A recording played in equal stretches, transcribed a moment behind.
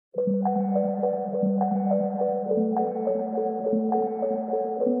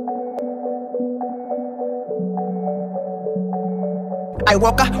I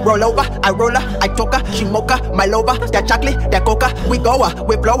walk her, roll over, I roll her, I choke her, she mocha, my lover, that chocolate, that coca, we go her,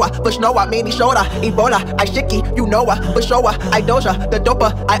 we blow her, push no her, mini shoulder, Ebola, I shaky, you know her, but show her, I doja, the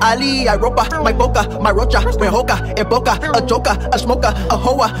doper, I Ali, I roper, my boca, my rocha, we hoka, a boca, a joker, a smoker, a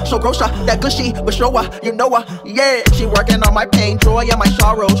hoa, so grosser, that gushy, but show her, you know her, yeah, she working on my pain, joy and my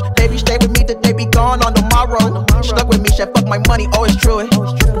sorrows, baby stay with me, today be gone on tomorrow, stuck with me, she fuck my money, always true it,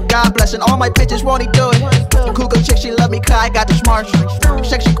 God blessing all my bitches, won't he do it, the cougar chick, she love me, cause I got the smarts.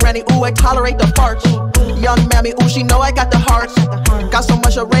 Sexy granny, ooh, I tolerate the farts. Young mammy, ooh, she know I got the hearts. Got so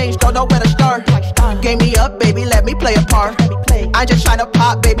much arranged, don't know where to start. Gave me up, baby, let me play a part. I just tryna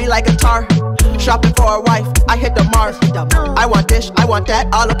pop, baby, like a tar. Shopping for a wife, I hit the mark. I want this, I want that,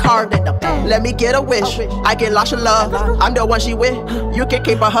 a la carte. Let me get a wish, I get lots of love. I'm the one she with, you can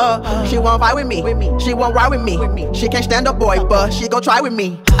keep her. She won't vibe with me, she won't ride with me. She can't stand a boy, but she gon' try with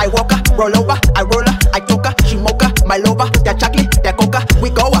me. I walk her, roll over, I roll her, I choke her, she mocha, my lover, that chocolate, that coca. We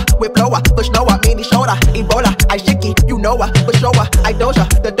go her, we blow her, push no her, mini shoulder, Ebola, I shaky, you know her, but show her, I doja,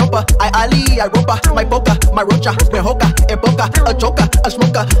 the doper, I Ali, I roper, my boca, my rocha, we hoka, a boca, a joker, a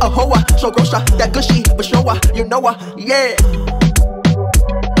smoker, a hoa, so grosser, that gushy, but show her, you know her, yeah.